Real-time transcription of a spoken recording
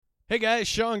Hey guys,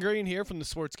 Sean Green here from the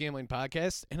Sports Gambling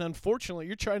Podcast, and unfortunately,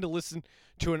 you're trying to listen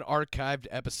to an archived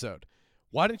episode.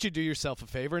 Why don't you do yourself a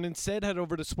favor and instead head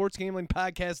over to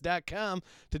sportsgamblingpodcast.com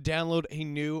to download a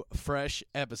new, fresh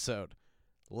episode.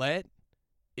 Let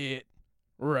it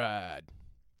ride.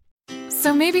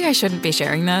 So maybe I shouldn't be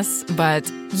sharing this, but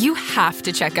you have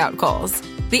to check out Kohl's.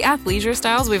 The athleisure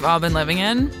styles we've all been living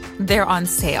in, they're on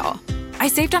sale. I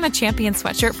saved on a Champion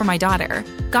sweatshirt for my daughter,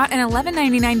 got an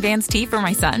 $11.99 Vans tee for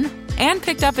my son, and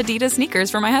picked up Adidas sneakers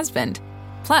for my husband.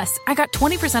 Plus, I got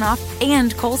 20% off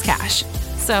and Kohl's Cash.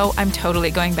 So I'm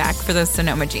totally going back for those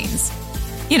Sonoma jeans.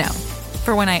 You know,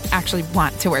 for when I actually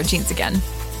want to wear jeans again.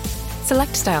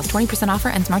 Select styles, 20% offer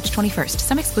ends March 21st.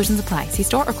 Some exclusions apply. See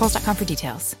store or kohls.com for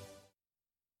details.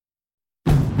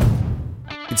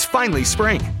 It's finally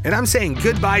spring, and I'm saying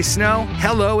goodbye snow,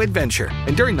 hello adventure.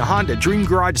 And during the Honda Dream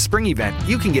Garage Spring Event,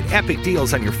 you can get epic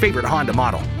deals on your favorite Honda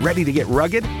model. Ready to get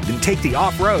rugged? Then take the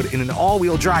off-road in an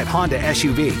all-wheel drive Honda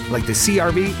SUV, like the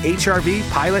CR-V, HR-V,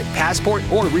 Pilot, Passport,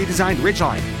 or redesigned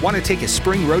Ridgeline. Want to take a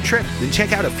spring road trip? Then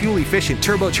check out a fuel-efficient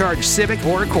turbocharged Civic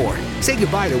or Accord. Say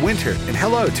goodbye to winter and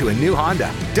hello to a new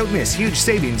Honda. Don't miss huge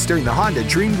savings during the Honda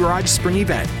Dream Garage Spring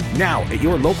Event, now at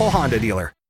your local Honda dealer.